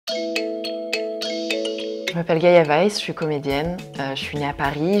Je m'appelle Gaïa Weiss, je suis comédienne. Je suis née à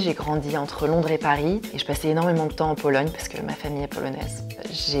Paris, j'ai grandi entre Londres et Paris et je passais énormément de temps en Pologne parce que ma famille est polonaise.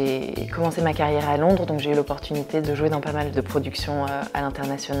 J'ai commencé ma carrière à Londres, donc j'ai eu l'opportunité de jouer dans pas mal de productions à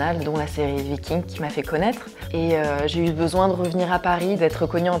l'international, dont la série Vikings qui m'a fait connaître. Et j'ai eu besoin de revenir à Paris, d'être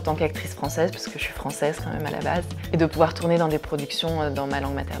reconnue en tant qu'actrice française, parce que je suis française quand même à la base, et de pouvoir tourner dans des productions dans ma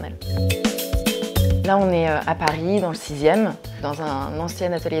langue maternelle. Là, on est à Paris, dans le 6e, dans un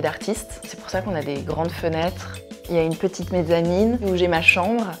ancien atelier d'artistes. C'est pour ça qu'on a des grandes fenêtres. Il y a une petite mezzanine où j'ai ma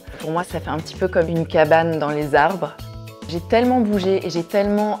chambre. Pour moi, ça fait un petit peu comme une cabane dans les arbres. J'ai tellement bougé et j'ai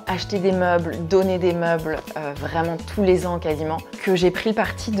tellement acheté des meubles, donné des meubles, vraiment tous les ans quasiment, que j'ai pris le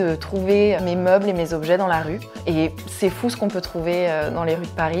parti de trouver mes meubles et mes objets dans la rue. Et c'est fou ce qu'on peut trouver dans les rues de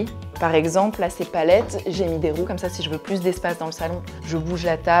Paris. Par exemple, là, ces palettes, j'ai mis des roues comme ça si je veux plus d'espace dans le salon. Je bouge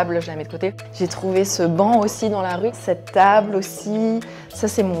la table, je la mets de côté. J'ai trouvé ce banc aussi dans la rue, cette table aussi. Ça,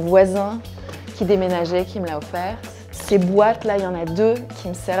 c'est mon voisin qui déménageait, qui me l'a offert. Ces boîtes, là, il y en a 2 qui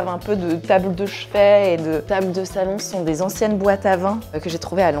me servent un peu de table de chevet et de table de salon. Ce sont des anciennes boîtes à vin que j'ai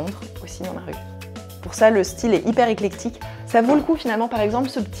trouvées à Londres, aussi dans la rue. Pour ça, le style est hyper éclectique. Ça vaut le coup finalement, par exemple,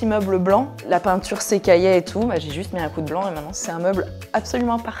 ce petit meuble blanc, la peinture s'écaillait et tout, j'ai juste mis un coup de blanc et maintenant c'est un meuble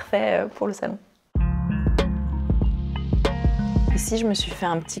absolument parfait pour le salon. Ici, je me suis fait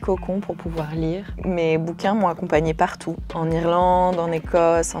un petit cocon pour pouvoir lire. Mes bouquins m'ont accompagnée partout, en Irlande, en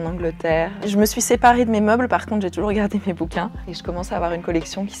Écosse, en Angleterre. Je me suis séparée de mes meubles, par contre, j'ai toujours gardé mes bouquins. Et je commence à avoir une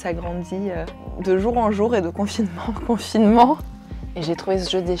collection qui s'agrandit de jour en jour et de confinement en confinement. Et j'ai trouvé ce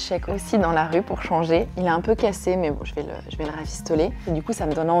jeu d'échecs aussi dans la rue pour changer. Il est un peu cassé, mais bon, je vais le rafistoler. Et du coup, ça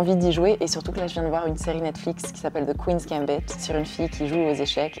me donne envie d'y jouer. Et surtout que là, je viens de voir une série Netflix qui s'appelle The Queen's Gambit, sur une fille qui joue aux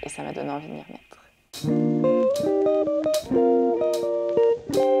échecs, et ça m'a donné envie de m'y remettre.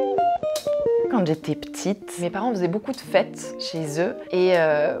 Quand j'étais petite, mes parents faisaient beaucoup de fêtes chez eux et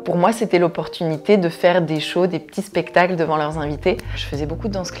pour moi c'était l'opportunité de faire des shows, des petits spectacles devant leurs invités. Je faisais beaucoup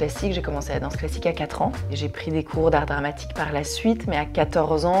de danse classique, j'ai commencé la danse classique à 4 ans et j'ai pris des cours d'art dramatique par la suite, mais à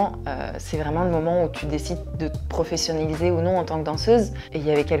 14 ans, c'est vraiment le moment où tu décides de te professionnaliser ou non en tant que danseuse. Et il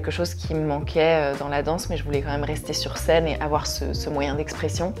y avait quelque chose qui me manquait dans la danse, mais je voulais quand même rester sur scène et avoir ce moyen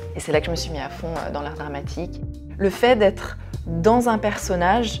d'expression. Et c'est là que je me suis mis à fond dans l'art dramatique. Le fait d'être dans un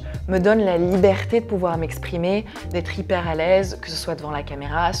personnage me donne la liberté de pouvoir m'exprimer, d'être hyper à l'aise, que ce soit devant la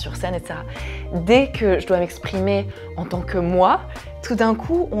caméra, sur scène, etc. Dès que je dois m'exprimer en tant que moi, tout d'un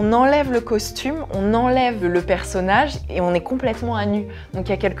coup, on enlève le costume, on enlève le personnage et on est complètement à nu. Donc il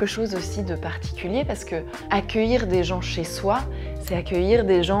y a quelque chose aussi de particulier parce que accueillir des gens chez soi, c'est accueillir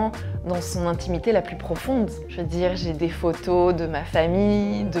des gens dans son intimité la plus profonde. Je veux dire, j'ai des photos de ma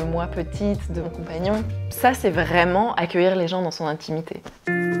famille, de moi petite, de mon compagnon. Ça, c'est vraiment accueillir les gens dans son intimité.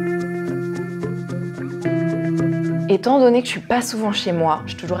 Étant donné que je suis pas souvent chez moi,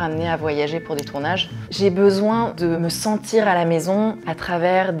 je suis toujours amenée à voyager pour des tournages, j'ai besoin de me sentir à la maison à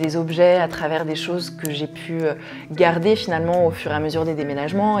travers des objets, à travers des choses que j'ai pu garder finalement au fur et à mesure des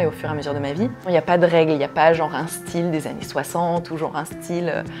déménagements et au fur et à mesure de ma vie. Il n'y a pas de règle, il n'y a pas genre un style des années 60 ou genre un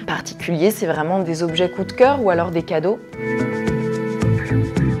style particulier, c'est vraiment des objets coup de cœur ou alors des cadeaux.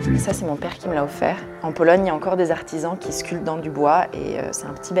 Ça, c'est mon père qui me l'a offert. En Pologne, il y a encore des artisans qui sculptent dans du bois et c'est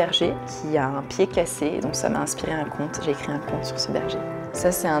un petit berger qui a un pied cassé, donc ça m'a inspiré un conte. J'ai écrit un conte sur ce berger.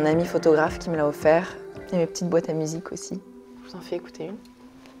 Ça, c'est un ami photographe qui me l'a offert. Et mes petites boîtes à musique aussi. Je vous en fais écouter une.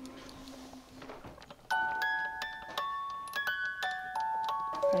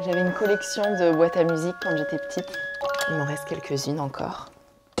 J'avais une collection de boîtes à musique quand j'étais petite. Il m'en reste quelques-unes encore.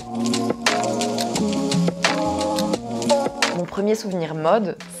 Mon premier souvenir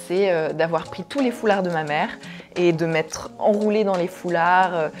mode, c'est d'avoir pris tous les foulards de ma mère et de m'être enroulée dans les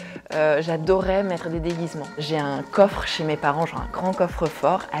foulards. J'adorais mettre des déguisements. J'ai un coffre chez mes parents, genre un grand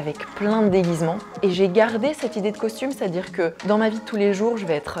coffre-fort avec plein de déguisements. Et j'ai gardé cette idée de costume, c'est-à-dire que dans ma vie de tous les jours, je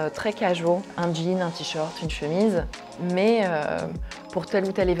vais être très casual. Un jean, un t-shirt, une chemise. Mais pour tel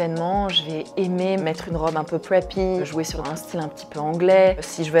ou tel événement, je vais aimer mettre une robe un peu preppy, jouer sur un style un petit peu anglais.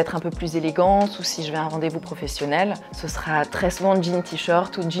 Si je veux être un peu plus élégante ou si je vais à un rendez-vous professionnel, ce sera très souvent jean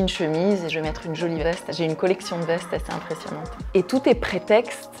t-shirt ou jean chemise et je vais mettre une jolie veste. J'ai une collection de vestes assez impressionnante. Et tout est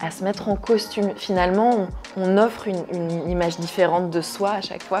prétexte à se mettre en costume. Finalement, on offre une image différente de soi à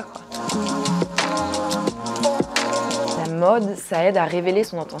chaque fois, quoi. La mode, ça aide à révéler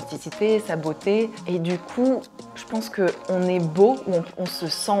son authenticité, sa beauté. Et du coup, je pense qu'on est beau, ou on se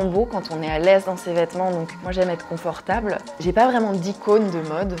sent beau quand on est à l'aise dans ses vêtements. Donc moi, j'aime être confortable. J'ai pas vraiment d'icône de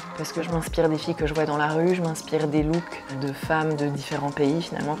mode, parce que je m'inspire des filles que je vois dans la rue, je m'inspire des looks de femmes de différents pays,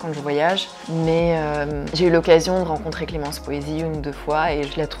 finalement, quand je voyage. Mais j'ai eu l'occasion de rencontrer Clémence Poésy une ou deux fois, et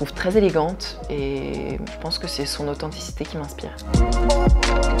je la trouve très élégante. Et je pense que c'est son authenticité qui m'inspire.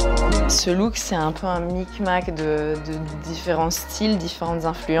 Ce look, c'est un peu un micmac de différents styles, différentes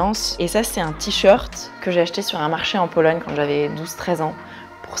influences. Et ça, c'est un t-shirt que j'ai acheté sur un marché en Pologne quand j'avais 12-13 ans.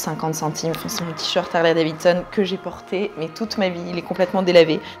 Pour 50 centimes. Enfin, c'est mon t-shirt Harley Davidson que j'ai porté mais toute ma vie. Il est complètement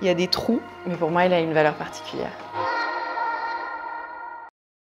délavé. Il y a des trous, mais pour moi, il a une valeur particulière.